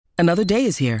Another day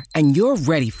is here, and you're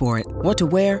ready for it. What to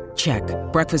wear? Check.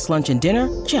 Breakfast, lunch, and dinner?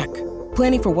 Check.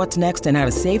 Planning for what's next and how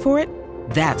to save for it?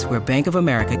 That's where Bank of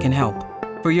America can help.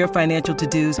 For your financial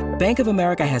to-dos, Bank of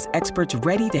America has experts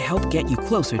ready to help get you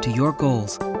closer to your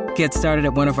goals. Get started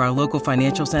at one of our local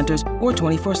financial centers or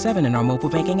 24/7 in our mobile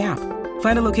banking app.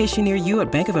 Find a location near you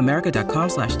at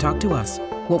bankofamerica.com/talktous.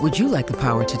 What would you like the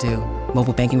power to do?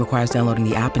 Mobile banking requires downloading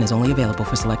the app and is only available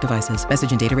for select devices. Message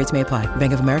and data rates may apply.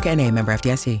 Bank of America N.A., member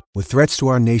FDIC. With threats to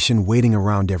our nation waiting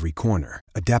around every corner,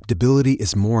 adaptability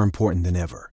is more important than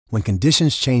ever. When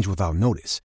conditions change without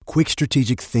notice, quick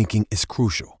strategic thinking is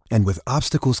crucial. And with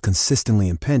obstacles consistently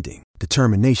impending,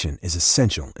 determination is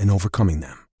essential in overcoming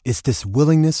them. It's this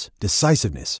willingness,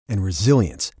 decisiveness, and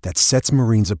resilience that sets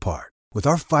Marines apart. With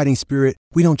our fighting spirit,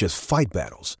 we don't just fight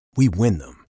battles, we win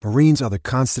them. Marines are the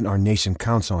constant our nation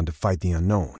counts on to fight the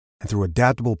unknown. And through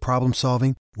adaptable problem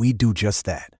solving, we do just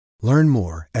that. Learn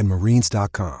more at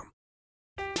marines.com.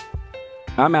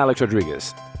 I'm Alex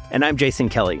Rodriguez. And I'm Jason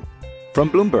Kelly.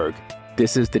 From Bloomberg,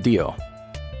 this is The Deal.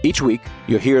 Each week,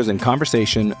 you'll hear us in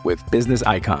conversation with business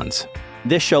icons.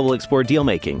 This show will explore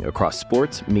deal-making across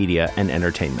sports, media, and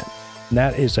entertainment.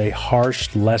 That is a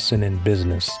harsh lesson in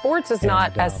business. Sports is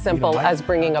not as simple as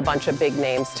bringing a bunch of big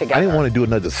names together. I didn't want to do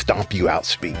another stomp you out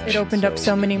speech. It opened up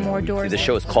so many more doors. The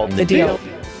show is called The Deal.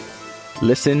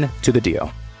 Listen to The Deal.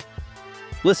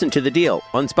 Listen to The Deal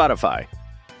on Spotify.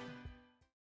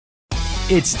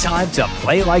 It's time to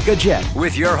play like a Jet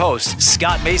with your host,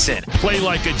 Scott Mason. Play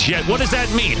like a Jet. What does that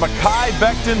mean? Mekhi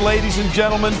Becton, ladies and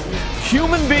gentlemen.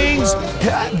 Human beings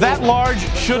that large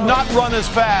should not run as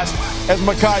fast as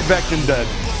Mekhi Becton did.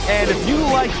 And if you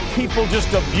like people just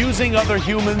abusing other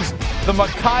humans, the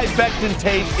Mekhi Becton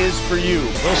tape is for you.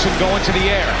 Wilson going to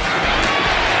the air.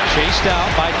 Chased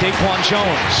out by Daquan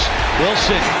Jones.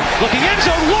 Wilson looking end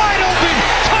zone, wide open.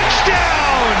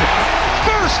 Touchdown!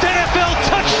 First NFL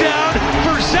touchdown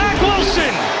for Zach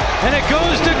Wilson. And it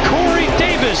goes to Corey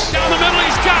Davis. Down the middle,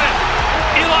 he's got it.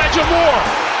 Elijah Moore,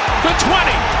 the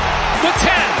 20, the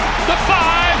 10, the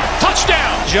 5,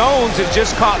 touchdown. Jones is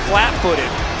just caught flat-footed.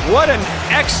 What an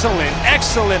excellent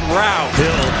route.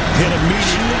 Hill hit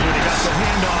immediately when he got the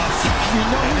handoff. You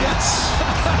know that's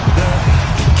the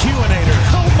Q-inator.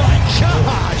 Oh my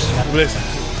gosh. Listen,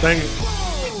 thank you.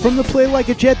 From the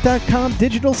PlayLikeAJet.com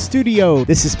digital studio,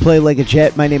 this is Play Like a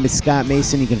Jet. My name is Scott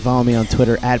Mason. You can follow me on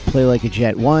Twitter at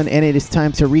PlayLikeAJet1. And it is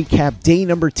time to recap day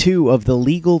number 2 of the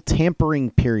legal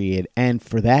tampering period. And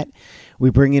for that,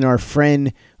 we bring in our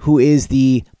friend who is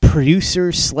the producer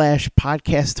 /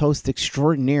 podcast host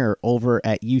extraordinaire over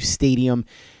at U Stadium,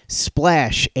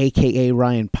 Splash, a.k.a.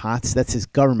 Ryan Potts. That's his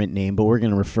government name, but we're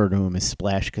going to refer to him as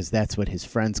Splash because that's what his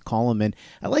friends call him. And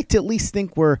I like to at least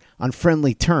think we're on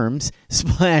friendly terms.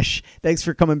 Splash, thanks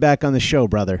for coming back on the show,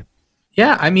 brother.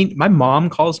 Yeah, I mean, my mom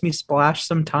calls me Splash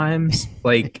sometimes,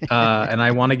 and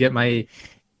I want to get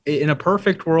in a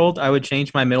perfect world, I would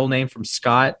change my middle name from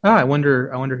Scott. I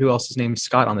wonder who else's name is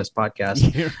Scott on this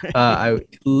podcast. I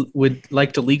would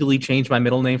like to legally change my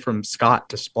middle name from Scott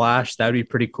to Splash. That would be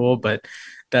pretty cool, but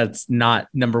that's not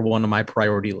number one on my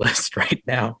priority list right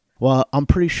now. Well, I'm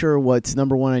pretty sure what's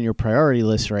number one on your priority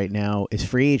list right now is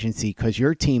free agency because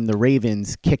your team, the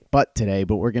Ravens, kicked butt today,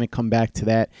 but we're going to come back to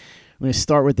that. I'm going to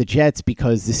start with the Jets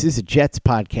because this is a Jets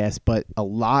podcast, but a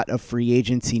lot of free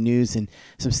agency news and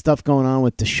some stuff going on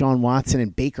with Deshaun Watson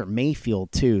and Baker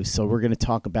Mayfield too. So we're going to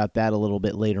talk about that a little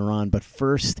bit later on. But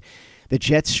first, the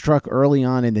Jets struck early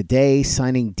on in the day,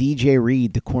 signing DJ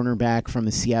Reed, the cornerback from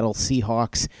the Seattle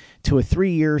Seahawks, to a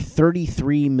 3-year,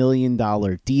 $33 million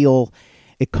deal.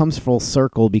 It comes full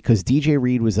circle because DJ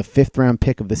Reed was a 5th-round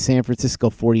pick of the San Francisco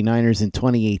 49ers in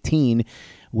 2018,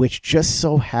 which just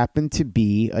so happened to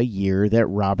be a year that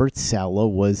Robert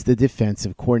Saleh was the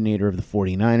defensive coordinator of the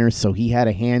 49ers, so he had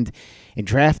a hand in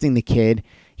drafting the kid.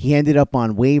 He ended up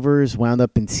on waivers, wound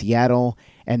up in Seattle,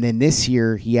 and then this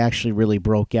year he actually really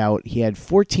broke out. He had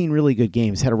 14 really good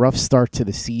games, had a rough start to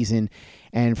the season,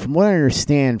 and from what I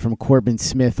understand from Corbin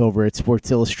Smith over at Sports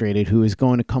Illustrated, who is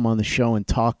going to come on the show and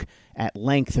talk at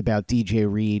length about DJ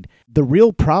Reed, the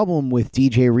real problem with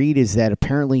DJ Reed is that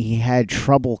apparently he had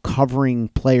trouble covering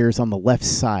players on the left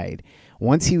side.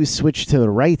 Once he was switched to the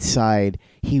right side,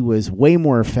 he was way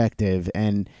more effective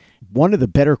and one of the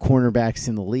better cornerbacks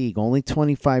in the league. Only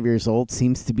 25 years old,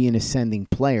 seems to be an ascending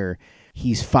player.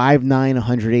 He's 5'9",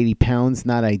 180 pounds,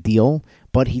 not ideal,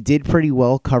 but he did pretty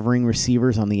well covering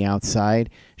receivers on the outside.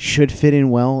 should fit in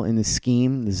well in the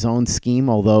scheme, the zone scheme,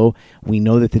 although we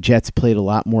know that the Jets played a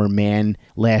lot more man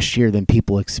last year than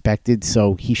people expected,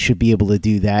 so he should be able to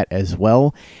do that as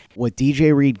well. What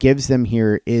DJ Reed gives them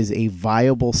here is a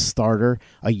viable starter,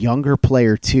 a younger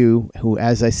player too, who,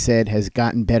 as I said, has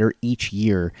gotten better each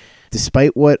year.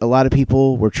 Despite what a lot of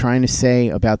people were trying to say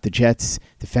about the Jets'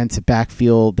 defensive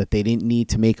backfield, that they didn't need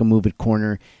to make a move at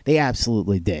corner, they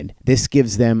absolutely did. This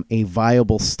gives them a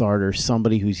viable starter,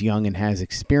 somebody who's young and has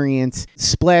experience.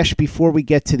 Splash, before we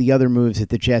get to the other moves that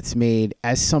the Jets made,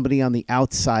 as somebody on the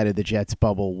outside of the Jets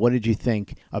bubble, what did you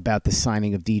think about the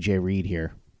signing of DJ Reed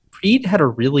here? Reed had a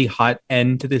really hot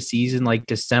end to the season, like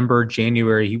December,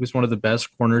 January. He was one of the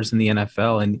best corners in the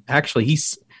NFL, and actually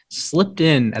he's slipped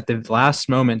in at the last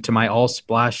moment to my all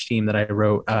splash team that I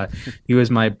wrote. He was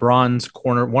my bronze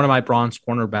corner, one of my bronze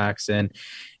cornerbacks. And,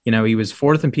 you know, he was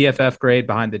 4th in PFF grade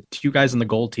behind the 2 guys on the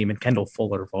gold team and Kendall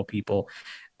Fuller of all people.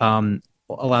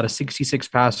 Allowed a 66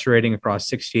 passer rating across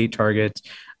 68 targets.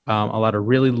 Allowed a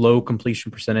really low completion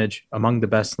percentage, among the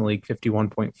best in the league,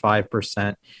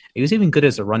 51.5%. He was even good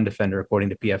as a run defender, according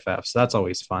to PFF. So that's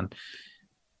always fun.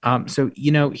 So,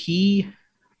 you know,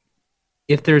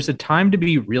 if there's a time to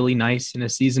be really nice in a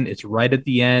season, it's right at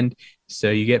the end. So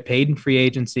you get paid in free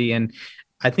agency. And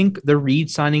I think the Reed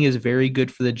signing is very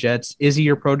good for the Jets. Is he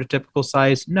your prototypical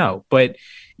size? No. But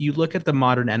you look at the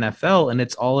modern NFL and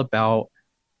it's all about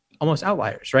almost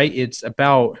outliers, right? It's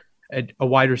about a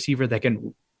wide receiver that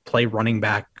can play running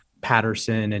back,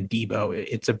 Patterson and Debo.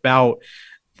 It's about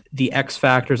the X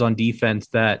factors on defense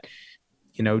that,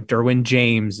 you know, Derwin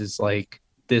James is like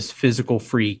this physical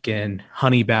freak and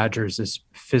Honey Badger's this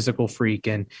physical freak.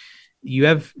 And you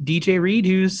have DJ Reed,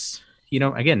 who's, you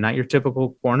know, again, not your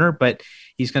typical corner, but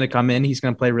he's going to come in, he's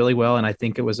going to play really well. And I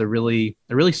think it was a really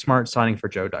smart signing for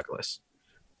Joe Douglas.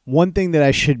 One thing that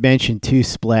I should mention too,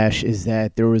 Splash, is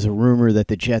that there was a rumor that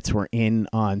the Jets were in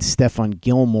on Stephon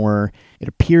Gilmore. It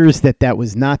appears that that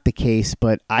was not the case,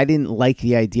 but I didn't like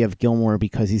the idea of Gilmore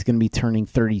because he's going to be turning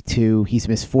 32. He's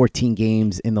missed 14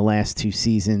 games in the last 2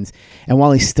 seasons. And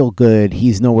while he's still good,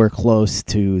 he's nowhere close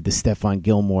to the Stephon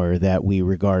Gilmore that we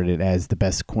regarded as the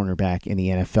best cornerback in the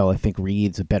NFL. I think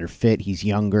Reed's a better fit. He's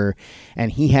younger,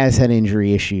 and he has had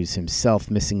injury issues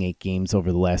himself, missing 8 games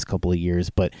over the last couple of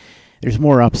years, but there's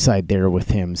more upside there with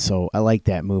him, so I like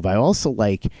that move. I also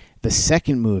like the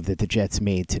second move that the Jets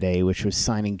made today, which was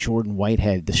signing Jordan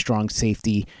Whitehead, the strong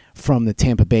safety from the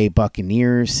Tampa Bay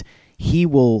Buccaneers. He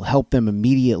will help them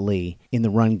immediately in the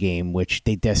run game, which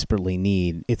they desperately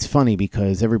need. It's funny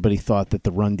because everybody thought that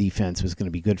the run defense was going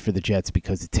to be good for the Jets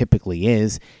because it typically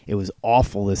is. It was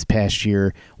awful this past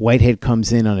year. Whitehead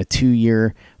comes in on a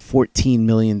 2-year, $14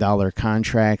 million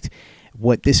contract.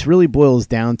 What this really boils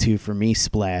down to for me,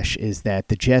 Splash, is that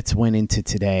the Jets went into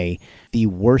today the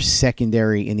worst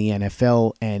secondary in the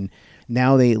NFL, and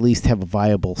now they at least have a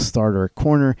viable starter at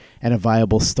corner and a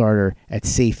viable starter at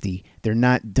safety. They're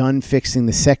not done fixing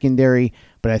the secondary,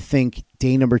 but I think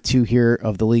day number 2 here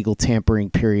of the legal tampering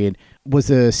period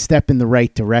was a step in the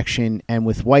right direction. And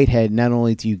with Whitehead, not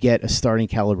only do you get a starting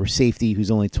caliber safety who's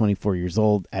only 24 years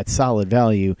old at solid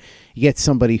value, you get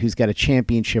somebody who's got a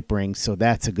championship ring, so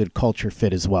that's a good culture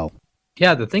fit as well.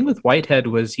 Yeah, the thing with Whitehead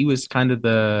was he was kind of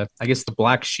the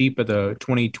black sheep of the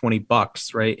 2020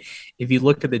 Bucs, right? If you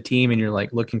look at the team and you're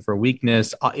like looking for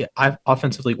weakness,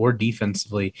 offensively or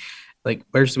defensively, like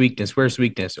where's the weakness? Where's the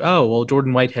weakness? Oh, well,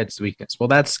 Jordan Whitehead's the weakness. Well,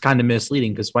 that's kind of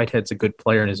misleading because Whitehead's a good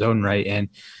player in his own right. And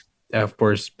of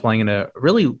course, playing in a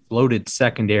really loaded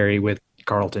secondary with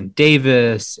Carlton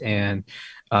Davis and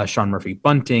Sean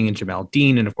Murphy-Bunting and Jamal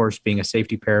Dean, and of course, being a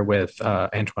safety pair with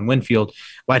Antoine Winfield.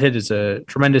 Whitehead is a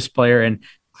tremendous player. And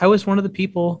I was one of the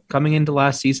people coming into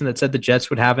last season that said the Jets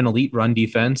would have an elite run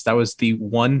defense. That was the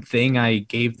one thing I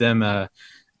gave them an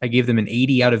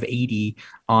 80 out of 80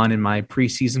 on in my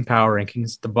preseason power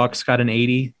rankings. The Bucs got an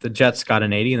 80, the Jets got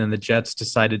an 80, and then the Jets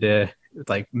decided to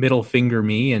like middle finger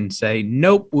me and say,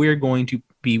 nope, we're going to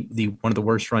be one of the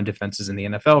worst run defenses in the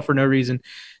NFL for no reason.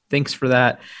 Thanks for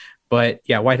that. But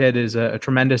yeah, Whitehead is a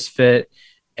tremendous fit,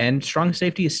 and strong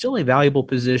safety is still a valuable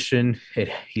position.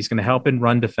 He's going to help in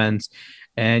run defense,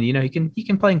 and you know he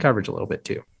can play in coverage a little bit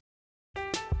too.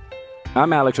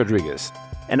 I'm Alex Rodriguez.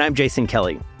 And I'm Jason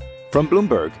Kelly. From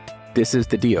Bloomberg, this is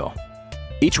The Deal.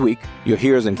 Each week, you'll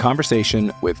hear us in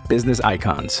conversation with business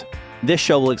icons. This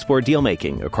show will explore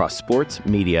deal-making across sports,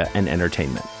 media, and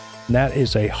entertainment. That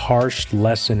is a harsh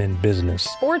lesson in business.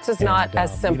 Sports is not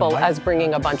as simple as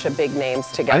bringing a bunch of big names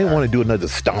together. I didn't want to do another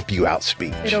stomp you out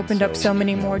speech. It opened up so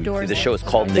many more doors. The show is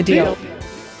called The Deal.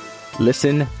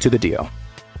 Listen to The Deal.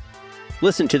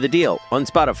 Listen to The Deal on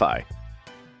Spotify.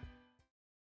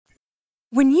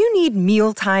 When you need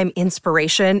mealtime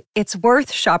inspiration, it's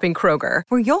worth shopping Kroger,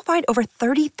 where you'll find over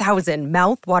 30,000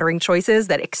 mouth-watering choices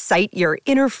that excite your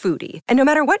inner foodie. And no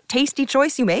matter what tasty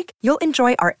choice you make, you'll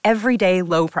enjoy our everyday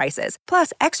low prices,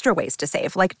 plus extra ways to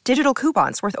save, like digital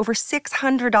coupons worth over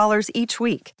 $600 each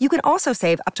week. You can also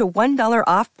save up to $1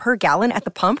 off per gallon at the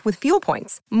pump with fuel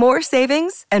points. More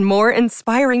savings and more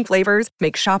inspiring flavors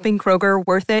make shopping Kroger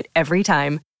worth it every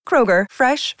time. Kroger,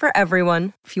 fresh for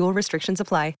everyone. Fuel restrictions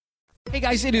apply. Hey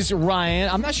guys, it is Ryan.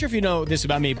 I'm not sure if you know this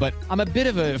about me, but I'm a bit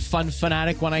of a fun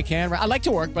fanatic when I can. I like to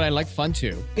work, but I like fun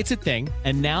too. It's a thing.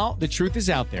 And now the truth is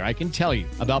out there. I can tell you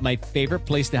about my favorite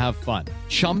place to have fun.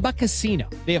 Chumba Casino.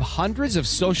 They have hundreds of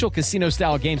social casino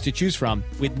style games to choose from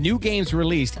with new games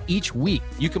released each week.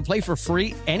 You can play for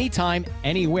free anytime,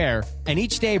 anywhere. And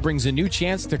each day brings a new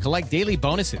chance to collect daily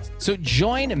bonuses. So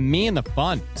join me in the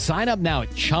fun. Sign up now at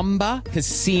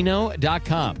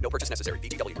ChumbaCasino.com. No purchase necessary.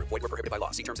 VGW. Void where prohibited by law.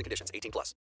 See terms and conditions.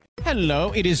 18+.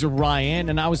 Hello, it is Ryan,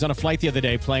 and I was on a flight the other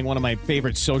day playing one of my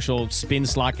favorite social spin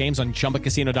slot games on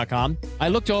ChumbaCasino.com. I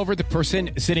looked over at the person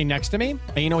sitting next to me,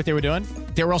 and you know what they were doing?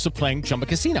 They were also playing Chumba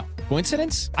Casino.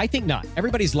 Coincidence? I think not.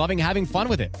 Everybody's loving having fun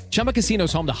with it. Chumba Casino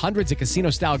is home to hundreds of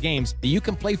casino-style games that you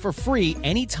can play for free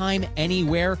anytime,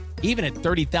 anywhere, even at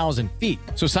 30,000 feet.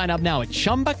 So sign up now at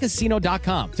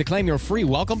ChumbaCasino.com to claim your free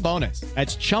welcome bonus.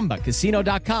 That's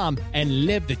ChumbaCasino.com and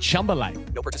live the Chumba life.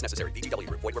 No purchase necessary. VGW.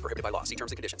 Void where prohibited by law. See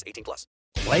terms and conditions. 18+.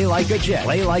 Play like a Jet.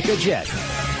 Play like a Jet.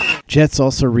 Jets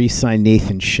also re-signed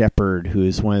Nathan Shepard, who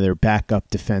is one of their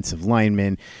backup defensive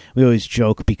linemen. We always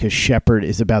joke because Shepard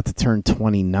is about to turn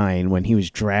 29. When he was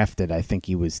drafted, I think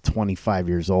he was 25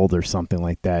 years old or something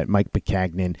like that. Mike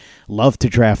Maccagnan loved to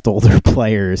draft older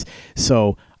players.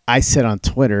 So I said on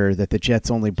Twitter that the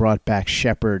Jets only brought back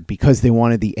Shepard because they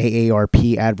wanted the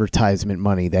AARP advertisement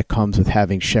money that comes with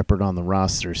having Shepard on the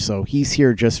roster. So he's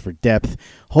here just for depth.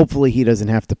 Hopefully he doesn't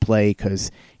have to play because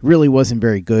he really wasn't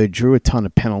very good. Drew a ton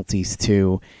of penalties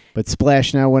too. But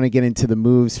Splash, now I want to get into the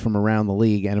moves from around the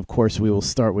league. And of course we will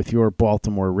start with your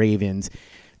Baltimore Ravens.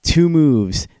 2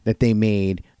 moves that they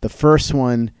made. The first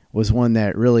one was one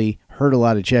that really hurt a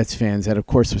lot of Jets fans. That of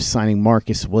course was signing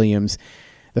Marcus Williams,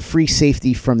 the free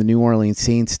safety from the New Orleans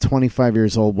Saints, 25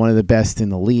 years old, one of the best in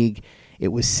the league. It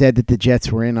was said that the Jets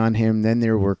were in on him. Then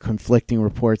there were conflicting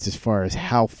reports as far as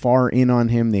how far in on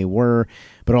him they were.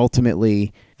 But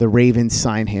ultimately, the Ravens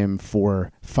signed him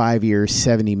for 5 years,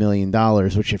 $70 million,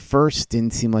 which at first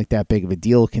didn't seem like that big of a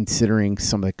deal considering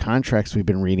some of the contracts we've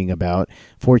been reading about.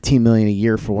 $14 million a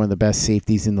year for one of the best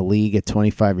safeties in the league at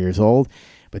 25 years old.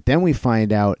 But then we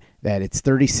find out that it's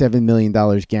 $37 million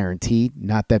guaranteed,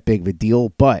 not that big of a deal,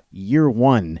 but year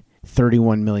one,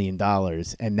 $31 million,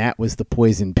 and that was the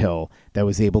poison pill that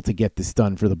was able to get this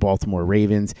done for the Baltimore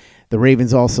Ravens. The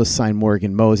Ravens also signed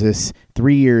Morgan Moses,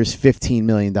 3 years, $15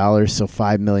 million, so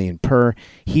 $5 million per.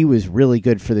 He was really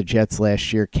good for the Jets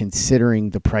last year considering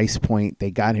the price point. They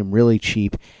got him really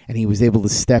cheap, and he was able to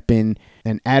step in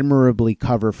and admirably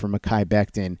cover for Mekhi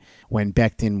Becton when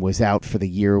Becton was out for the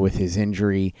year with his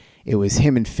injury. It was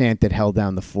him and Fant that held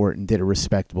down the fort and did a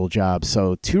respectable job.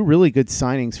 So 2 really good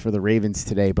signings for the Ravens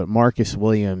today, but Marcus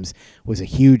Williams was a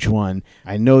huge one.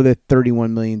 I know that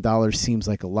 $31 million seems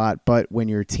like a lot, but when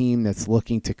you're a team that's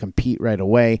looking to compete right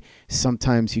away,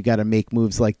 sometimes you got to make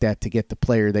moves like that to get the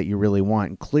player that you really want.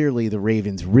 And clearly the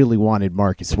Ravens really wanted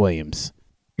Marcus Williams.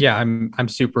 Yeah, I'm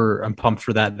pumped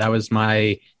for that. That was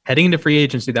my heading into free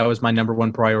agency. That was my number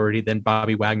one priority. Then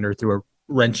Bobby Wagner threw a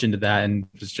wrench into that and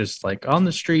was just like on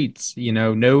the streets,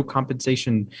 no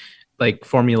compensation, like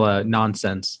formula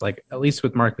nonsense. Like at least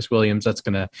with Marcus Williams, that's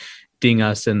going to ding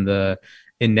us in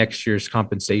next year's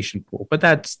compensation pool.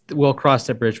 But we'll cross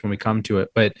that bridge when we come to it.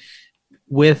 But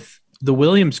with the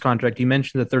Williams contract, you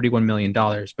mentioned the $31 million,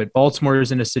 but Baltimore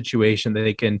is in a situation that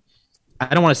they can,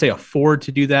 I don't want to say afford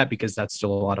to do that because that's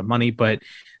still a lot of money, but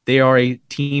they are a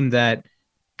team that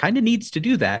kind of needs to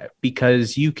do that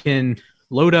because you can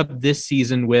load up this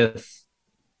season with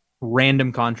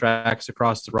random contracts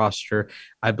across the roster.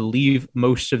 I believe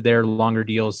most of their longer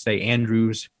deals, say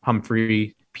Andrews,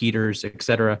 Humphrey, Peters,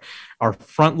 etc., are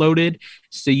front loaded.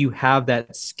 So you have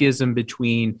that schism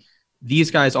between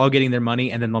these guys all getting their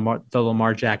money and then the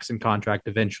Lamar Jackson contract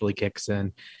eventually kicks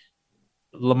in.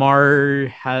 Lamar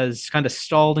has kind of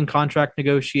stalled in contract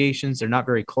negotiations. They're not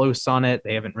very close on it.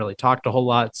 They haven't really talked a whole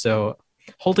lot. So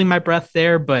holding my breath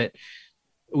there, but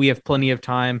we have plenty of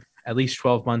time, at least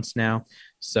 12 months now.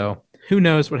 So who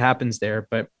knows what happens there.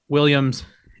 But Williams,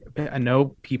 I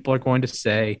know people are going to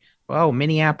say, oh,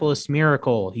 Minneapolis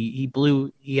Miracle. He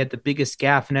had the biggest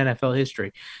gaffe in NFL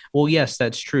history. Well, yes,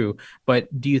 that's true. But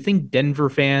do you think Denver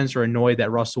fans are annoyed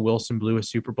that Russell Wilson blew a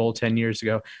Super Bowl 10 years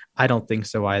ago? I don't think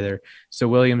so either. So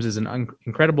Williams is an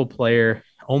incredible player,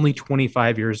 only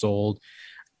 25 years old.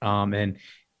 And,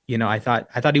 I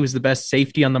thought he was the best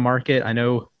safety on the market. I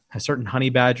know a certain Honey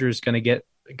Badger is going to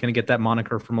get that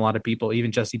moniker from a lot of people,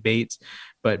 even Jesse Bates,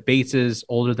 but Bates is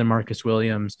older than Marcus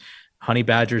Williams. Honey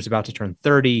Badger is about to turn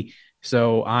 30.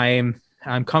 So I'm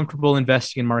comfortable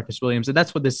investing in Marcus Williams. And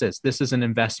that's what this is. This is an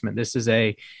investment. He's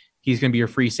going to be your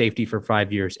free safety for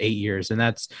 5 years, 8 years. And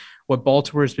that's what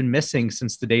Baltimore has been missing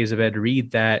since the days of Ed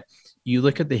Reed, that you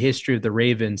look at the history of the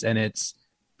Ravens and it's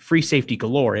free safety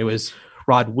galore. It was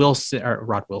Rod Woodson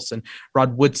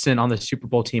on the Super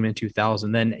Bowl team in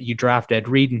 2000. Then you draft Ed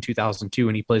Reed in 2002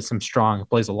 and he plays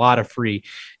a lot of free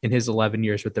in his 11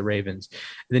 years with the Ravens.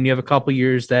 And then you have a couple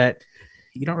years that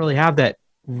you don't really have that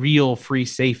real free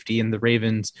safety, and the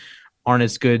Ravens aren't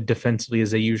as good defensively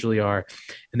as they usually are.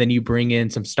 And then you bring in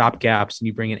some stopgaps and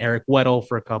you bring in Eric Weddle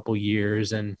for a couple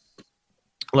years, and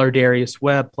Lardarius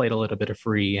Webb played a little bit of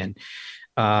free, and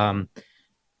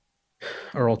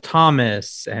Earl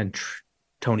Thomas and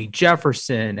Tony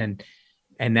Jefferson,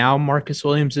 and now Marcus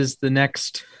Williams is the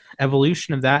next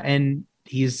evolution of that, and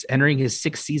he's entering his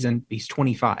 6th season. He's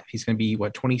 25. He's going to be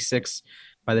 26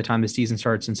 by the time the season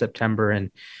starts in September,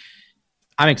 and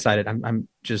I'm excited. I'm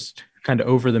just kind of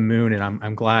over the moon, and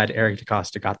I'm glad Eric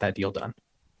DeCosta got that deal done.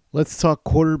 Let's talk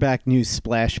quarterback news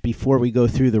splash before we go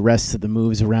through the rest of the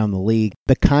moves around the league.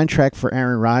 The contract for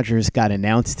Aaron Rodgers got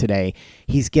announced today.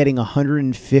 He's getting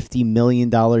 $150 million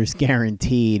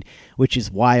guaranteed, which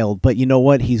is wild. But you know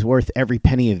what? He's worth every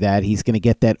penny of that. He's going to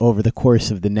get that over the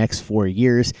course of the next 4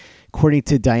 years. According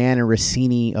to Diana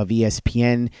Rossini of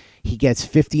ESPN, he gets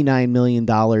 $59 million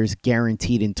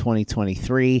guaranteed in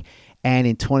 2023. And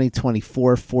in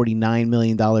 2024, $49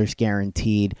 million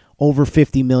guaranteed, over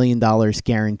 $50 million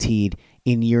guaranteed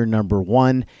in year number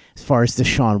 1. As far as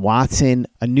Deshaun Watson,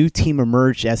 a new team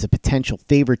emerged as a potential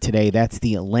favorite today. That's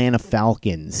the Atlanta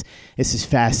Falcons. This is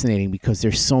fascinating because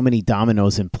there's so many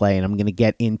dominoes in play, and I'm going to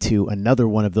get into another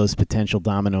one of those potential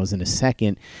dominoes in a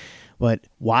second. But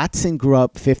Watson grew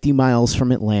up 50 miles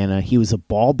from Atlanta. He was a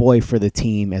ball boy for the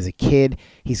team as a kid.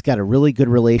 He's got a really good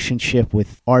relationship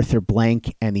with Arthur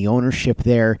Blank and the ownership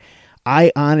there.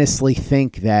 I honestly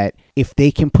think that if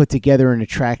they can put together an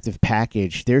attractive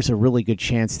package, there's a really good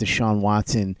chance Deshaun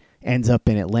Watson ends up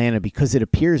in Atlanta, because it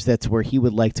appears that's where he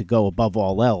would like to go above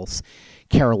all else.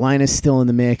 Carolina's still in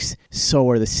the mix. So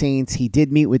are the Saints. He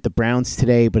did meet with the Browns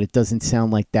today, but it doesn't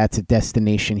sound like that's a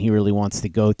destination he really wants to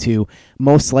go to.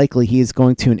 Most likely he is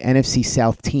going to an NFC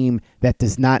South team that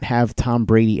does not have Tom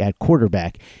Brady at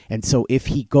quarterback. And so if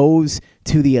he goes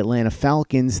to the Atlanta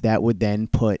Falcons, that would then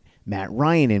put Matt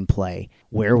Ryan in play.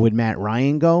 Where would Matt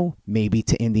Ryan go? Maybe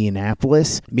to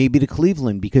Indianapolis, maybe to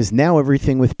Cleveland, because now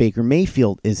everything with Baker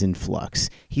Mayfield is in flux.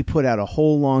 He put out a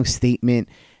whole long statement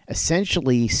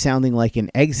essentially sounding like an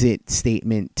exit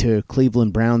statement to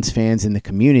Cleveland Browns fans in the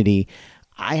community.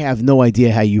 I have no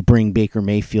idea how you bring Baker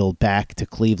Mayfield back to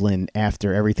Cleveland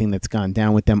after everything that's gone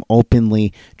down with them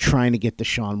openly trying to get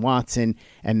Deshaun Watson,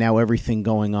 and now everything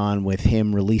going on with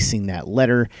him releasing that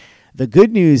letter. The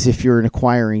good news, if you're an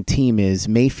acquiring team, is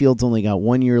Mayfield's only got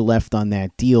 1 year left on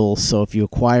that deal. So if you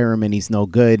acquire him and he's no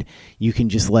good, you can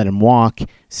just let him walk,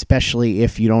 especially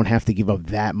if you don't have to give up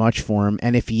that much for him.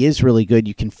 And if he is really good,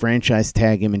 you can franchise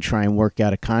tag him and try and work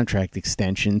out a contract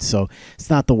extension. So it's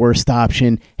not the worst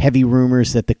option. Heavy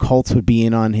rumors that the Colts would be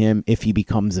in on him if he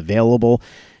becomes available.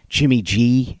 Jimmy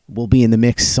G will be in the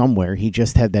mix somewhere. He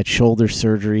just had that shoulder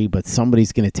surgery, but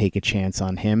somebody's going to take a chance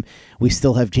on him. We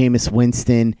still have Jameis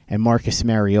Winston and Marcus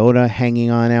Mariota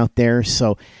hanging on out there.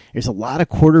 So there's a lot of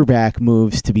quarterback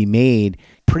moves to be made,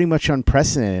 pretty much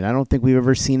unprecedented. I don't think we've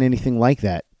ever seen anything like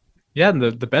that. Yeah, and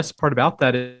the best part about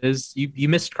that is you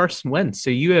missed Carson Wentz.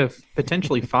 So you have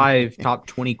potentially 5 top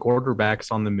 20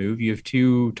 quarterbacks on the move. You have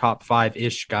 2 top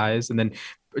 5-ish guys, and then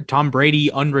Tom Brady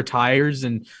unretires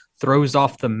and throws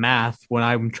off the math when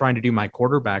I'm trying to do my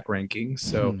quarterback rankings.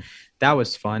 So that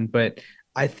was fun. But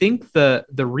I think the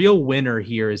real winner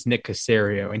here is Nick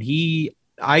Caserio. And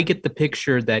I get the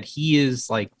picture that he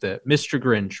is like the Mr.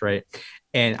 Grinch, right?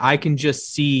 And I can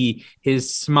just see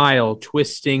his smile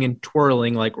twisting and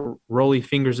twirling like Rolly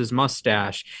fingers his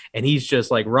mustache. And he's just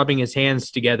like rubbing his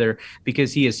hands together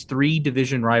because he has 3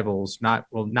 division rivals, not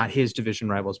his division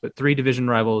rivals, but 3 division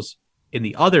rivals in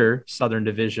the other Southern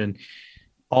Division,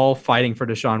 all fighting for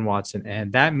Deshaun Watson.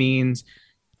 And that means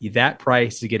that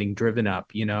price is getting driven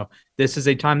up. You know, this is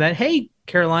a time that, hey,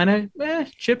 Carolina,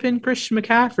 chip in Christian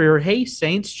McCaffrey, or hey,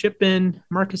 Saints, chip in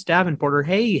Marcus Davenport, or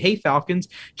hey, Falcons,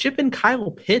 chip in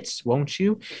Kyle Pitts, won't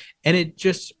you? And it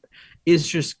just is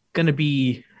just going to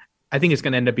be, I think it's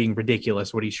going to end up being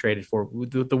ridiculous what he's traded for.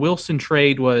 The Wilson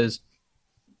trade was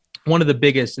one of the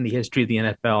biggest in the history of the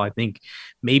NFL. I think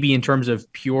maybe in terms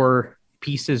of pure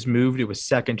pieces moved, it was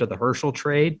second to the Herschel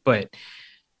trade, but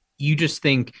you just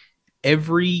think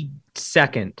every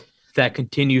second that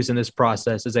continues in this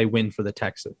process is a win for the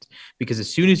Texans, because as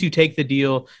soon as you take the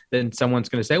deal, then someone's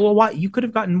going to say, well, why? You could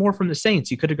have gotten more from the Saints.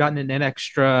 You could have gotten an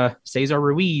extra Cesar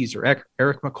Ruiz or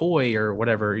Eric McCoy or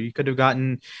whatever. You could have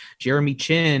gotten Jeremy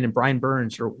Chin and Brian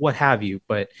Burns or what have you.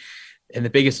 And the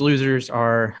biggest losers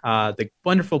are the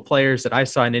wonderful players that I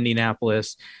saw in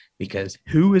Indianapolis, because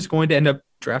who is going to end up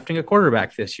drafting a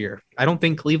quarterback this year? I don't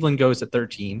think Cleveland goes at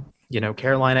 13.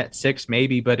 Carolina at 6,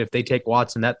 maybe, but if they take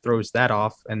Watson, that throws that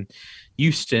off. And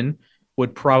Houston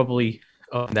would probably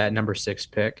own that number 6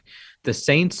 pick. The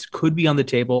Saints could be on the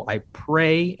table. I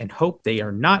pray and hope they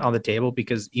are not on the table,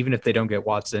 because even if they don't get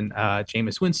Watson,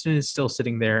 Jameis Winston is still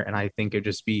sitting there. And I think it'd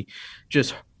just be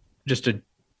just a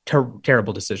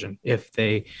terrible decision if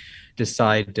they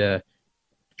decide to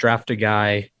draft a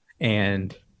guy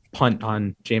and punt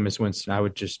on Jameis Winston. I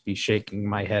would just be shaking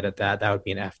my head at that. That would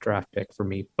be an F draft pick for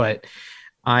me. But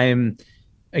I'm,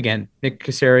 again, Nick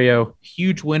Caserio,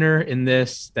 huge winner in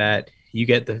this, that you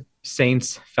get the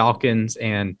Saints, Falcons,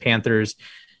 and Panthers,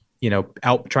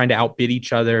 trying to outbid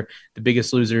each other. The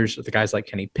biggest losers are the guys like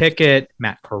Kenny Pickett,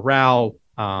 Matt Corral,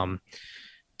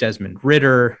 Desmond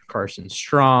Ridder, Carson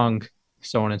Strong,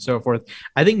 so on and so forth.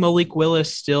 I think Malik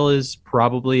Willis still is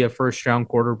probably a first-round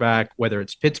quarterback. Whether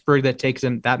it's Pittsburgh that takes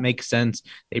him, that makes sense.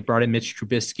 They brought in Mitch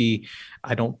Trubisky.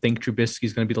 I don't think Trubisky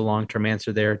is going to be the long-term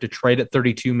answer there. Detroit at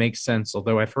 32 makes sense,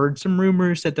 although I've heard some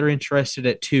rumors that they're interested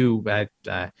at 2. But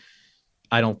I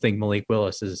don't think Malik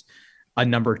Willis is a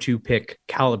number 2 pick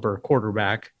caliber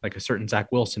quarterback like a certain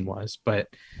Zach Wilson was. But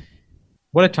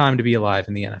what a time to be alive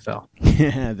in the NFL.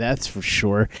 Yeah, that's for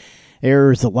sure.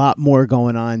 There's a lot more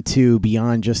going on, too,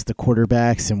 beyond just the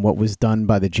quarterbacks and what was done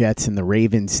by the Jets and the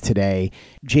Ravens today.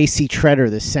 J.C. Tretter,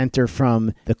 the center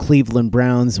from the Cleveland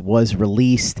Browns, was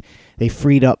released. They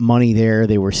freed up money there.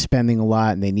 They were spending a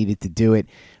lot, and they needed to do it.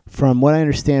 From what I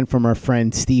understand from our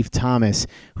friend Steve Thomas,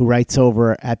 who writes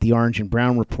over at the Orange and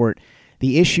Brown Report,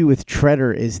 the issue with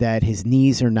Tretter is that his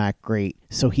knees are not great,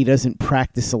 so he doesn't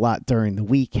practice a lot during the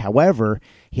week. However,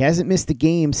 he hasn't missed a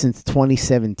game since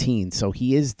 2017, so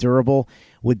he is durable.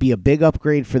 Would be a big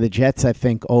upgrade for the Jets, I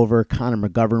think, over Connor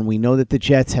McGovern. We know that the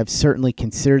Jets have certainly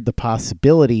considered the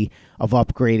possibility of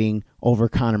upgrading over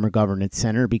Connor McGovern at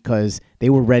center, because they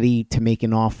were ready to make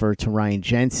an offer to Ryan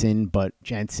Jensen, but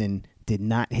Jensen did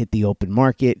not hit the open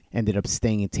market, ended up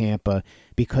staying in Tampa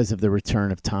because of the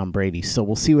return of Tom Brady. So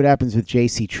we'll see what happens with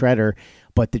J.C. Tretter,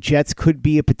 but the Jets could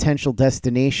be a potential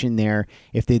destination there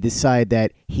if they decide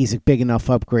that he's a big enough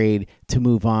upgrade to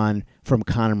move on from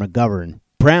Connor McGovern.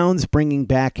 Browns bringing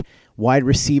back wide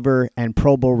receiver and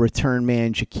Pro Bowl return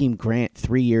man Jakeem Grant,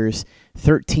 3 years,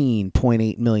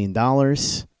 $13.8 million.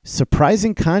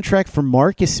 Surprising contract for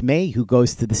Marcus May, who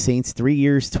goes to the Saints, 3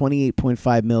 years,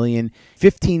 $28.5 million,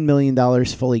 $15 million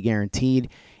fully guaranteed.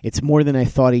 It's more than I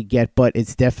thought he'd get, but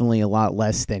it's definitely a lot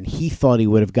less than he thought he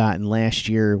would have gotten last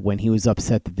year when he was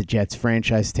upset that the Jets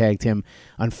franchise tagged him.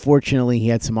 Unfortunately, he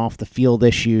had some off-the-field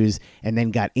issues and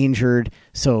then got injured,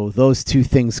 so those two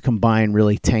things combined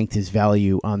really tanked his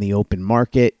value on the open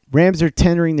market. Rams are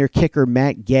tendering their kicker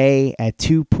Matt Gay at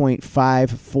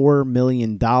 $2.54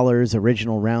 million,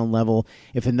 original round level.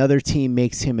 If another team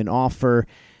makes him an offer,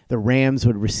 the Rams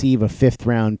would receive a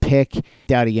 5th-round pick.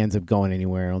 Doubt he ends up going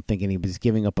anywhere. I don't think anybody's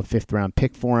giving up a 5th-round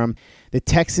pick for him. The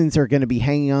Texans are going to be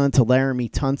hanging on to Laramie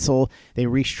Tunsil. They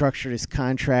restructured his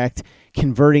contract,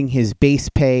 converting his base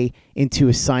pay into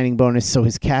a signing bonus, so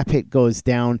his cap hit goes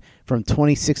down from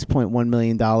 $26.1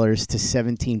 million to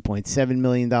 $17.7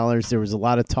 million. There was a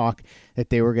lot of talk that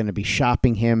they were going to be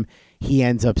shopping him. He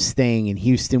ends up staying in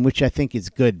Houston, which I think is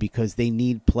good because they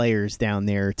need players down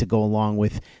there to go along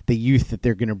with the youth that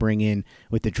they're going to bring in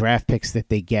with the draft picks that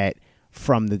they get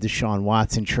from the Deshaun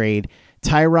Watson trade.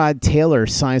 Tyrod Taylor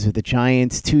signs with the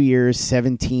Giants, 2 years,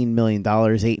 $17 million,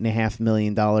 $8.5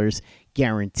 million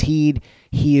guaranteed.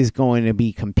 He is going to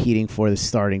be competing for the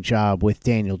starting job with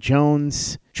Daniel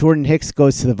Jones. Jordan Hicks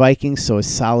goes to the Vikings, so a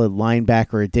solid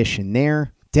linebacker addition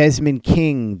there. Desmond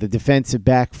King, the defensive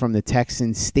back from the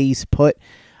Texans, stays put.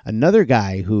 Another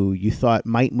guy who you thought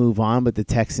might move on, but the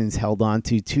Texans held on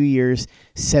to, 2 years,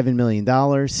 $7 million.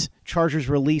 Chargers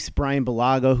released Brian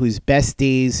Bulaga, whose best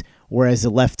days were as a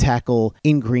left tackle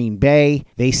in Green Bay.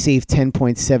 They saved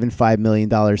 $10.75 million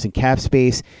in cap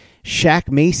space. Shaq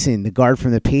Mason, the guard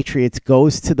from the Patriots,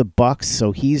 goes to the Bucs,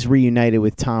 so he's reunited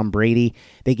with Tom Brady.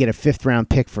 They get a 5th-round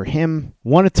pick for him.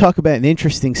 Want to talk about an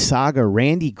interesting saga.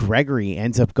 Randy Gregory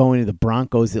ends up going to the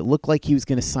Broncos. It looked like he was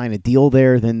going to sign a deal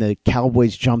there. Then the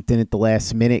Cowboys jumped in at the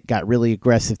last minute, got really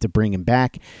aggressive to bring him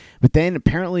back. But then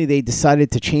apparently they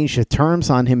decided to change the terms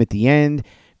on him at the end.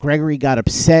 Gregory got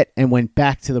upset and went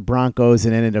back to the Broncos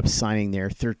and ended up signing there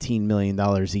 $13 million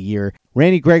a year.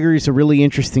 Randy Gregory is a really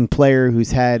interesting player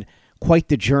who's had quite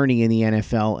the journey in the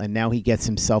NFL, and now he gets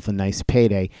himself a nice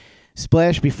payday.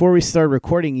 Splash, before we start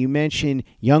recording, you mentioned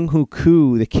Younghoe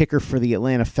Koo, the kicker for the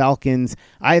Atlanta Falcons.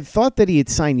 I had thought that he had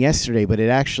signed yesterday, but it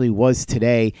actually was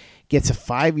today. Gets a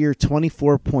 5-year,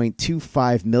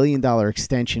 $24.25 million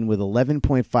extension with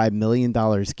 $11.5 million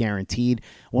guaranteed.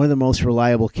 One of the most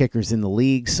reliable kickers in the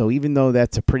league. So even though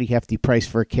that's a pretty hefty price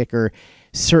for a kicker,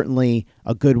 certainly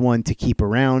a good one to keep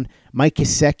around. Mike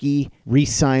Gesicki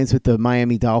re-signs with the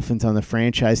Miami Dolphins on the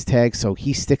franchise tag, so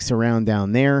he sticks around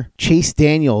down there. Chase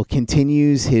Daniel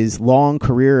continues his long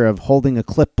career of holding a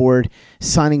clipboard,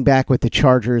 signing back with the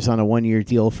Chargers on a 1-year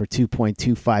deal for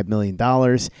 $2.25 million.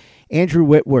 Andrew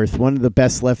Whitworth, one of the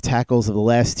best left tackles of the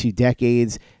last 2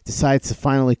 decades, decides to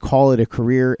finally call it a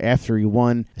career after he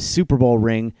won a Super Bowl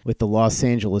ring with the Los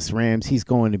Angeles Rams. He's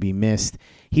going to be missed.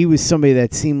 He was somebody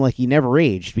that seemed like he never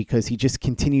aged because he just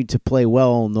continued to play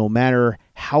well no matter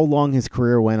how long his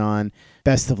career went on.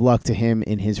 Best of luck to him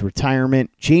in his retirement.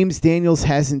 James Daniels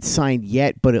hasn't signed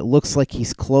yet, but it looks like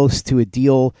he's close to a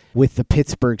deal with the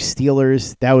Pittsburgh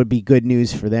Steelers. That would be good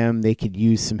news for them. They could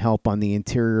use some help on the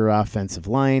interior offensive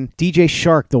line. DJ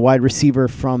Shark, the wide receiver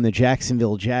from the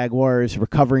Jacksonville Jaguars,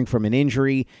 recovering from an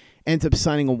injury, ends up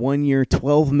signing a 1-year,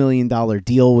 $12 million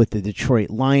deal with the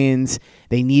Detroit Lions.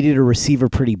 They needed a receiver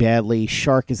pretty badly.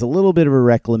 Shark is a little bit of a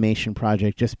reclamation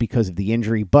project just because of the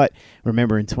injury, but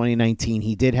remember in 2019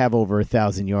 he did have over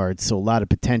 1,000 yards, so a lot of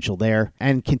potential there.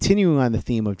 And continuing on the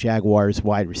theme of Jaguars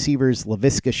wide receivers,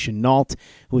 Laviska Shenault,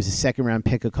 who was a second-round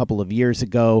pick a couple of years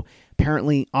ago,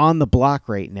 apparently on the block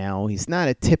right now. He's not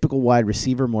a typical wide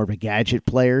receiver, more of a gadget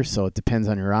player, so it depends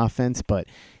on your offense, but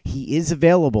he is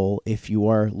available if you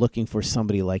are looking for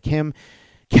somebody like him.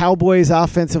 Cowboys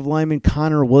offensive lineman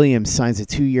Connor Williams signs a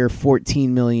 2-year, $14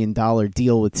 million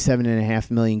deal with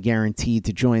 $7.5 million guaranteed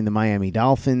to join the Miami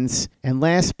Dolphins. And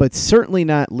last but certainly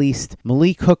not least,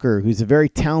 Malik Hooker, who's a very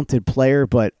talented player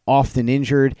but often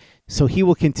injured, so he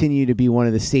will continue to be one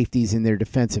of the safeties in their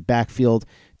defensive backfield.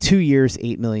 2 years,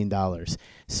 $8 million.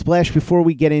 Splash, before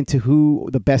we get into who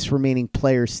the best remaining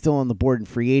players still on the board in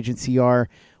free agency are,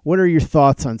 what are your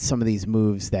thoughts on some of these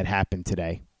moves that happened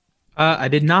today? I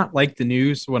did not like the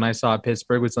news when I saw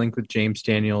Pittsburgh was linked with James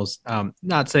Daniels.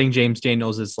 Not saying James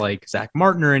Daniels is like Zach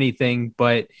Martin or anything,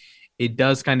 but it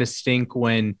does kind of stink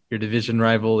when your division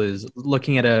rival is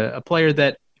looking at a player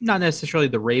that not necessarily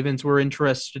the Ravens were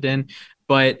interested in,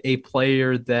 but a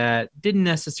player that didn't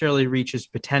necessarily reach his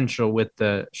potential with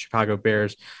the Chicago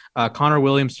Bears. Connor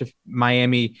Williams to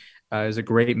Miami is a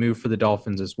great move for the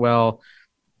Dolphins as well.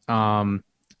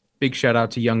 Big shout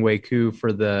out to Younghoe Koo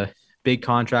for the big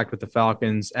contract with the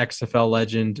Falcons, XFL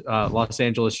legend, Los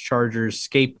Angeles Chargers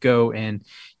scapegoat. And,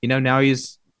 now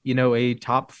he's, a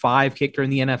top 5 kicker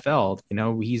in the NFL.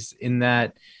 He's in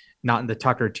that, not in the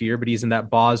Tucker tier, but he's in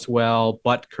that Boswell,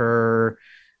 Butker,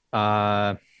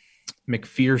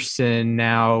 McPherson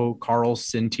now,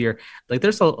 Carlson tier. Like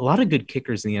there's a lot of good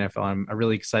kickers in the NFL. I'm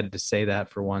really excited to say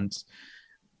that for once.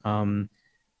 And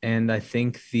I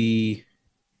think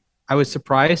I was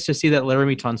surprised to see that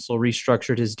Laramie Tunsil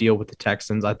restructured his deal with the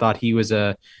Texans. I thought he was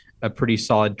a pretty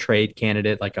solid trade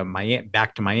candidate, like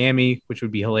back to Miami, which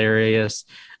would be hilarious.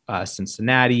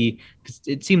 Cincinnati, because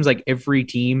it seems like every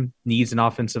team needs an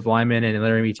offensive lineman, and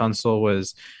Laramie Tunsil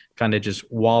was kind of just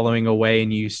wallowing away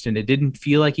in Houston. It didn't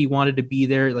feel like he wanted to be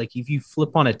there. Like if you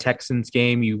flip on a Texans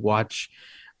game, you watch,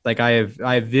 like I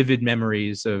have vivid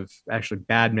memories of, actually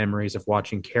bad memories of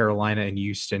watching Carolina and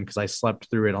Houston because I slept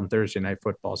through it on Thursday Night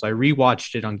Football. So I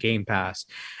rewatched it on Game Pass,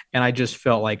 and I just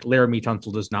felt like Laramie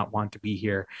Tunsil does not want to be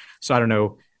here. So I don't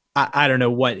know. I don't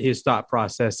know what his thought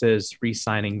process is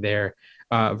re-signing there,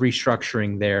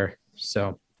 restructuring there.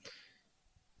 So,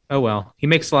 oh well, he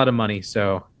makes a lot of money,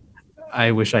 so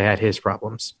I wish I had his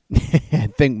problems. I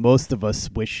think most of us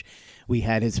wish we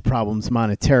had his problems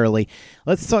monetarily.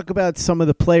 Let's talk about some of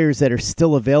the players that are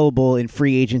still available in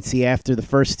free agency after the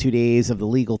first 2 days of the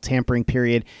legal tampering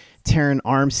period. Terran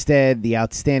Armstead, the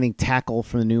outstanding tackle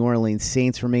from the New Orleans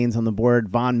Saints, remains on the board.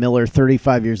 Von Miller,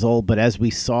 35 years old, but as we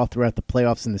saw throughout the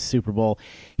playoffs in the Super Bowl,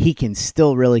 he can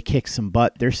still really kick some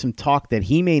butt. There's some talk that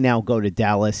he may now go to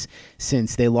Dallas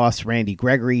since they lost Randy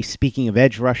Gregory. Speaking of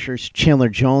edge rushers, Chandler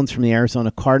Jones from the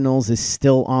Arizona Cardinals is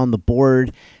still on the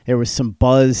board. There was some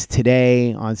buzz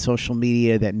today on social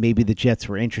media that maybe the Jets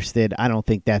were interested. I don't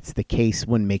think that's the case.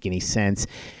 Wouldn't make any sense.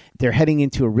 They're heading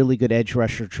into a really good edge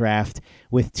rusher draft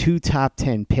with 2 top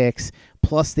 10 picks.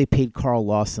 Plus, they paid Carl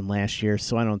Lawson last year,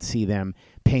 so I don't see them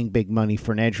paying big money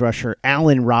for an edge rusher.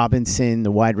 Allen Robinson, the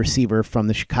wide receiver from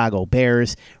the Chicago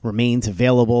Bears, remains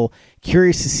available.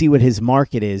 Curious to see what his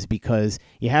market is, because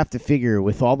you have to figure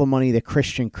with all the money that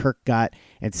Christian Kirk got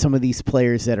and some of these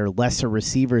players that are lesser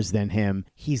receivers than him,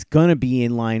 he's going to be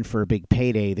in line for a big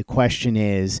payday. The question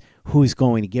is, who's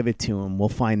going to give it to him? We'll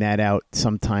find that out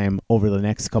sometime over the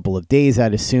next couple of days,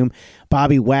 I'd assume.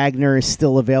 Bobby Wagner is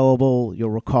still available.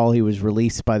 You'll recall he was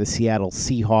released by the Seattle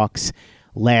Seahawks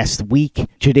last week.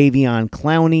 Jadeveon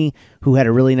Clowney, who had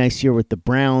a really nice year with the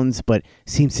Browns, but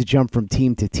seems to jump from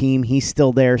team to team. He's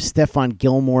still there. Stephon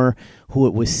Gilmore, who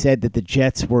it was said that the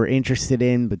Jets were interested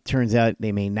in, but turns out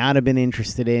they may not have been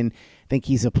interested in. I think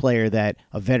he's a player that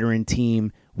a veteran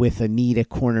team with a need at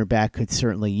cornerback could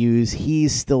certainly use.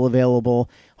 He's still available.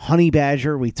 Honey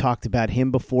Badger, we talked about him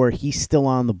before. He's still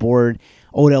on the board.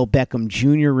 Odell Beckham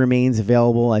Jr. remains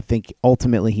available. I think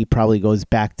ultimately he probably goes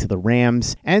back to the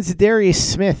Rams. And Zadarius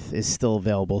Smith is still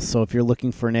available. So if you're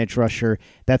looking for an edge rusher,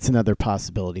 that's another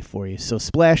possibility for you. So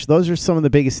Splash, those are some of the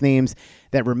biggest names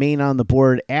that remain on the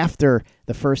board after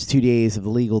the first 2 days of the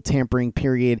legal tampering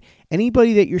period.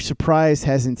 Anybody that you're surprised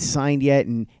hasn't signed yet,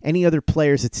 and any other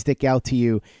players that stick out to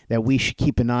you that we should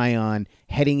keep an eye on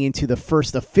heading into the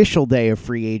first official day of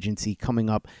free agency coming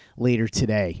up later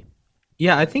today?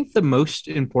 Yeah, I think the most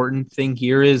important thing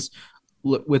here is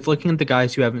with looking at the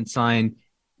guys who haven't signed,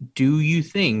 do you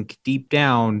think deep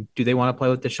down, do they want to play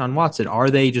with Deshaun Watson? Are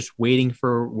they just waiting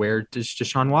for where is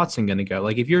Deshaun Watson going to go?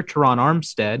 Like if you're Terran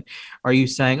Armstead, are you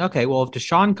saying, okay, well, if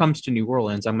Deshaun comes to New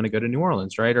Orleans, I'm going to go to New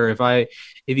Orleans, right? Or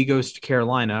if he goes to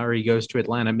Carolina or he goes to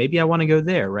Atlanta, maybe I want to go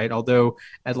there, right? Although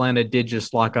Atlanta did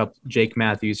just lock up Jake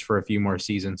Matthews for a few more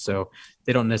seasons, so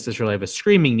they don't necessarily have a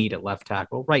screaming need at left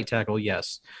tackle. Right tackle,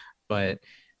 yes. But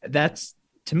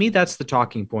to me, that's the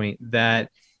talking point, that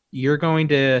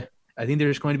I think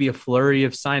there's going to be a flurry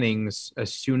of signings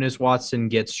as soon as Watson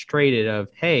gets traded of,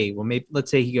 hey, well, maybe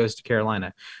let's say he goes to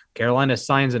Carolina. Carolina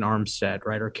signs an Armstead,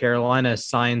 right? Or Carolina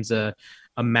signs a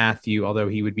Matthew, although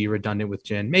he would be redundant with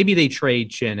Chin. Maybe they trade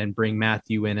Chin and bring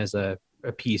Matthew in as a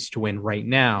piece to win right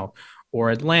now. Or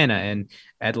Atlanta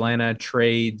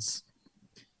trades,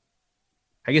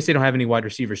 I guess they don't have any wide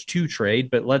receivers to trade,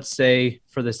 but let's say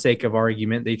for the sake of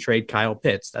argument, they trade Kyle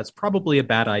Pitts. That's probably a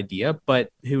bad idea, but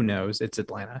who knows? It's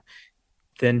Atlanta.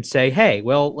 Then say, hey,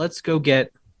 well, let's go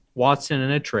get Watson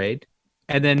in a trade.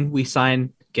 And then we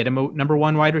get him a number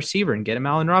 1 wide receiver and get him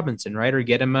Allen Robinson, right? Or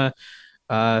get him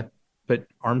put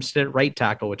Armstead at right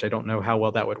tackle, which I don't know how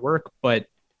well that would work, but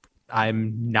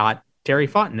I'm not Terry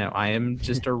Fontenot. I am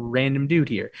just a random dude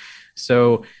here.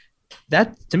 So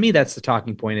that, to me, that's the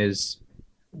talking point, is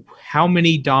how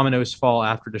many dominoes fall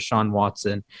after Deshaun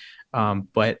Watson.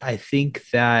 But I think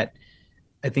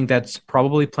that's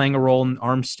probably playing a role in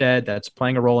Armstead. That's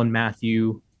playing a role in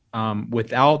Matthew.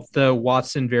 Without the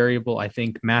Watson variable, I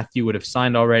think Matthew would have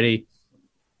signed already.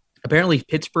 Apparently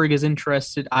Pittsburgh is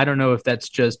interested. I don't know if that's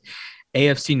just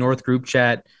AFC North group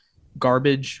chat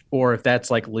garbage, or if that's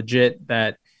like legit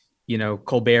that,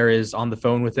 Colbert is on the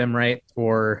phone with them, right?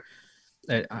 Or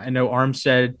I know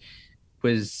Armstead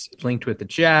was linked with the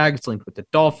Jags, linked with the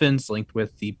Dolphins, linked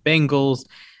with the Bengals,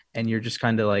 and you're just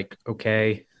kind of like,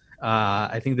 okay,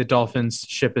 I think the Dolphins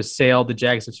ship has sailed. The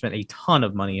Jags have spent a ton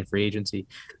of money in free agency.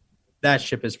 That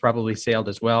ship has probably sailed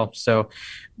as well. So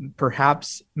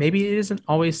perhaps maybe it isn't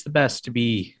always the best to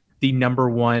be the number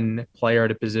 1 player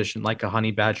at a position like a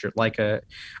Honey Badger, like a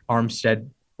Armstead,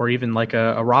 or even like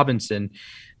a Robinson,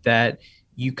 that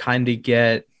you kind of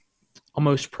get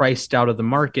almost priced out of the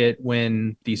market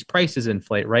when these prices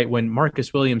inflate, right? When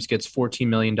Marcus Williams gets $14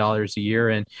 million a year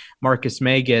and Marcus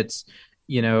May gets,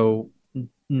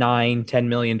 $9-10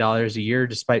 million a year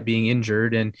despite being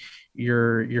injured, and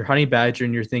you're Honey Badger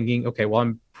and you're thinking, okay, well,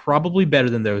 I'm probably better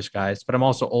than those guys, but I'm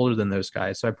also older than those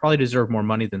guys, so I probably deserve more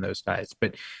money than those guys.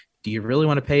 But do you really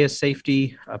want to pay a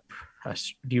safety?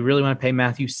 Do you really want to pay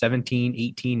Matthew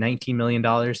 $17, $18, $19 million?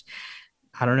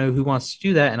 I don't know who wants to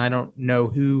do that, and I don't know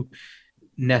who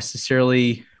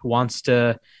necessarily wants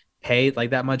to pay like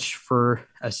that much for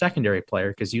a secondary player,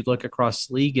 because you look across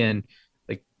the league and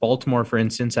Like Baltimore, for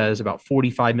instance, has about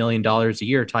 $45 million a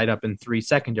year tied up in 3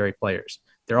 secondary players.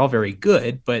 They're all very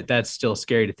good, but that's still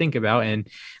scary to think about. And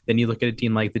then you look at a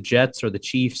team like the Jets or the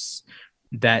Chiefs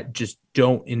that just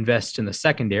don't invest in the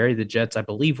secondary. The Jets, I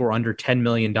believe, were under $10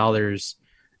 million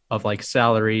of like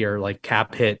salary or like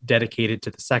cap hit dedicated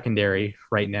to the secondary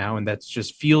right now. And that's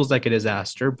just feels like a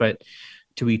disaster, but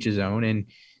to each his own. And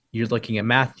you're looking at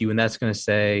Matthew, and that's going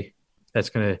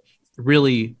to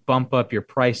really bump up your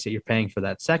price that you're paying for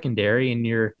that secondary. And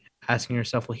you're asking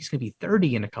yourself, well, he's going to be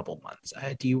 30 in a couple months.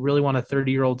 Do you really want a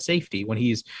 30-year-old safety when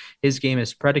his game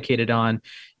is predicated on,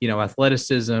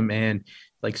 athleticism and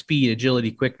like speed,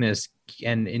 agility, quickness,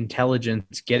 and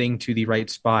intelligence, getting to the right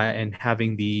spot and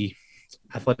having the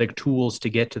athletic tools to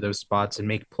get to those spots and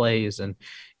make plays and,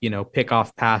 pick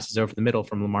off passes over the middle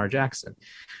from Lamar Jackson.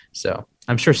 So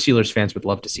I'm sure Steelers fans would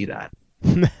love to see that.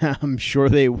 I'm sure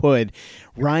they would.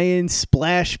 Ryan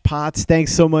Splash Potts,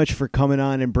 thanks so much for coming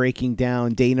on and breaking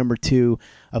down day number 2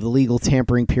 of the legal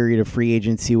tampering period of free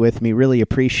agency with me. Really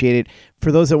appreciate it.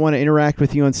 For those that want to interact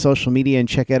with you on social media and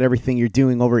check out everything you're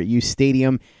doing over at U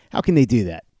Stadium, how can they do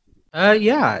that?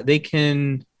 They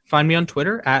can find me on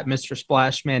Twitter at Mr.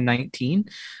 Splashman19.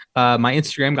 My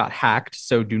Instagram got hacked,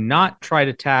 so do not try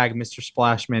to tag Mr.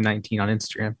 Splashman19 on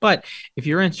Instagram. But if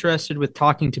you're interested with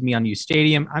talking to me on U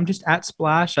Stadium, I'm just at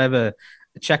Splash. I have a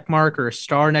check mark or a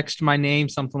star next to my name,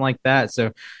 something like that.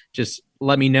 So just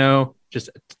let me know. Just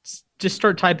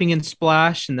start typing in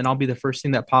Splash, and then I'll be the first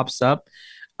thing that pops up.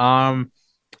 I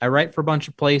write for a bunch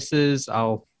of places.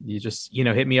 You just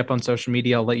hit me up on social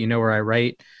media. I'll let you know where I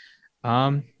write.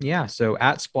 So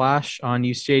at Splash on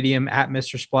U Stadium, at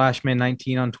Mr.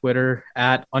 Splashman19 on Twitter,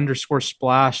 at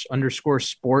 _Splash_sports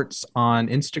on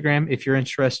Instagram. If you're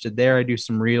interested there, I do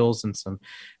some reels and some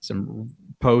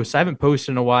posts. I haven't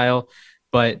posted in a while,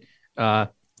 but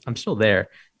I'm still there.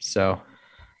 So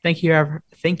thank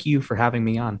you for having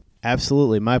me on.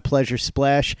 Absolutely. My pleasure,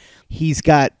 Splash. He's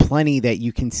got plenty that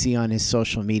you can see on his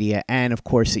social media and, of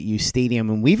course, at U Stadium.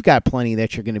 And we've got plenty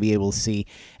that you're going to be able to see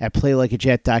at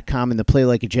PlayLikeAJet.com and the Play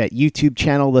Like a Jet YouTube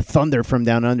channel. The Thunder from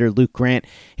Down Under, Luke Grant,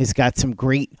 has got some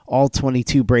great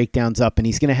All-22 breakdowns up, and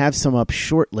he's going to have some up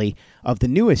shortly of the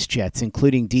newest Jets,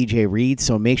 including DJ Reed.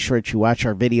 So make sure that you watch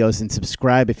our videos and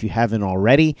subscribe if you haven't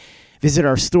already. Visit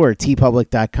our store,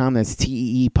 tpublic.com. That's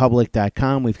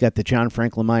teepublic.com. We've got the John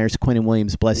Franklin Myers, Quinnen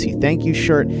Williams, Bless You, Thank You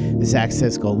shirt, the Zach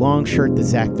Says Go Long shirt, the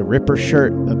Zach the Ripper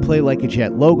shirt, the Play Like a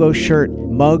Jet logo shirt,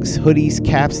 mugs, hoodies,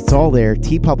 caps. It's all there,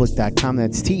 tpublic.com.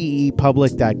 That's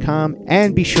teepublic.com.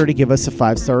 And be sure to give us a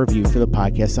 5-star review for the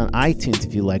podcast on iTunes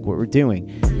if you like what we're doing.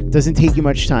 It doesn't take you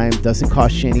much time, doesn't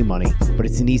cost you any money, but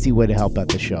it's an easy way to help out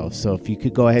the show. So if you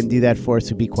could go ahead and do that for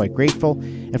us, we'd be quite grateful.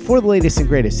 And for the latest and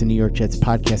greatest in New York Jets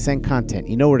podcasts and content,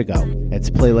 you know where to go. That's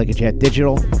Play Like a Jet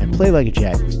Digital and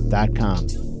PlayLikeAJet.com.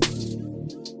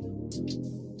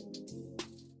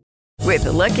 With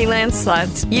the Lucky Land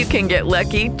Slots, you can get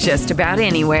lucky just about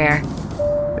anywhere.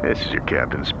 This is your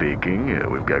captain speaking.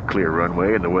 We've got clear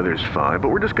runway and the weather's fine, but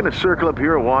we're just going to circle up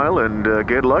here a while and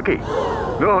get lucky.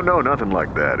 No, nothing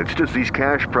like that. It's just these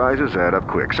cash prizes add up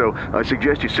quick. So I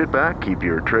suggest you sit back, keep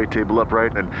your tray table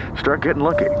upright, and start getting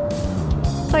lucky.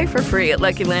 Play for free at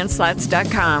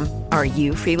LuckyLandSlots.com. Are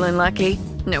you feeling lucky?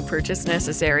 No purchase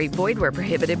necessary. Void where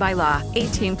prohibited by law.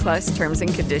 18+ terms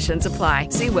and conditions apply.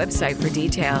 See website for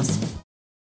details.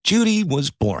 Judy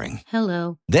was boring.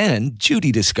 Hello. Then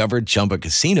Judy discovered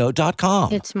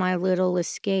ChumbaCasino.com. It's my little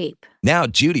escape. Now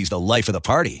Judy's the life of the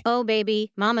party. Oh,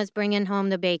 baby, mama's bringing home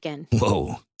the bacon.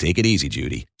 Whoa, take it easy,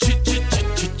 Judy.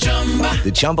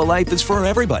 The Chumba life is for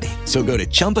everybody. So go to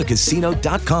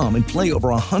ChumbaCasino.com and play over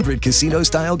 100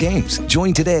 casino-style games.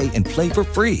 Join today and play for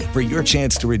free for your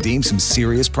chance to redeem some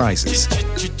serious prizes.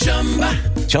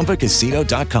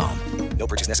 ChumbaCasino.com. No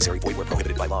purchase necessary. Void where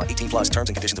prohibited by law. 18+ terms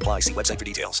and conditions apply. See website for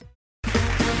details.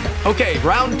 Okay,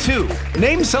 round 2.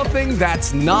 Name something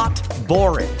that's not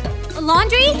boring. A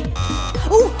laundry?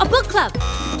 Ooh, a book club.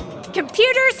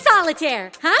 Computer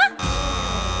solitaire, huh?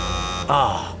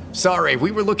 Ah, sorry. We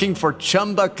were looking for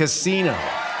Chumba Casino.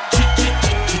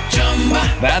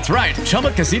 That's right.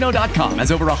 ChumbaCasino.com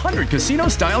has over 100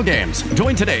 casino-style games.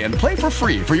 Join today and play for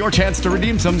free for your chance to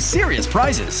redeem some serious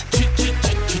prizes.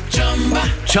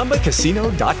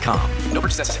 ChumbaCasino.com. No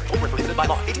purchase necessary. Void where prohibited by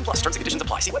law. 18+ terms and conditions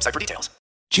apply. See website for details.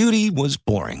 Judy was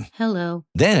boring. Hello.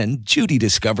 Then Judy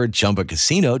discovered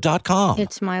ChumbaCasino.com.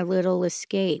 It's my little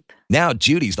escape. Now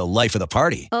Judy's the life of the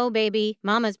party. Oh, baby,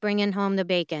 mama's bringing home the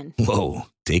bacon. Whoa,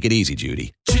 take it easy,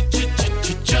 Judy.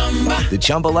 The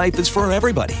Chumba life is for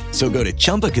everybody. So go to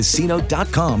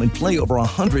ChumbaCasino.com and play over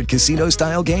 100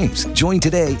 casino-style games. Join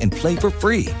today and play for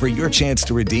free for your chance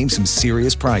to redeem some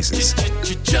serious prizes.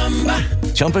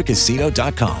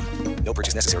 ChumbaCasino.com. No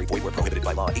purchase necessary. Void where prohibited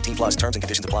by law. 18 plus terms and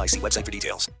conditions apply. See website for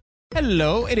details.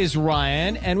 Hello, it is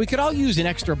Ryan, and we could all use an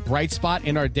extra bright spot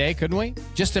in our day, couldn't we?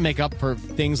 Just to make up for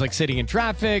things like sitting in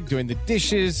traffic, doing the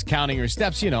dishes, counting your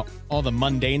steps, all the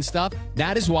mundane stuff.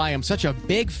 That is why I'm such a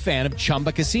big fan of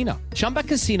Chumba Casino. Chumba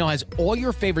Casino has all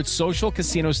your favorite social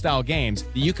casino-style games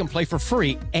that you can play for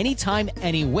free anytime,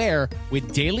 anywhere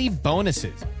with daily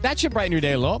bonuses. That should brighten your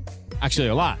day a little. Actually,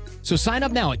 a lot. So sign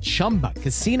up now at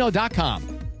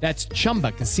ChumbaCasino.com. That's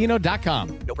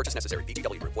ChumbaCasino.com. No purchase necessary.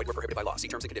 VGW Group. Void where prohibited by law. See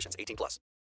terms and conditions. 18 plus.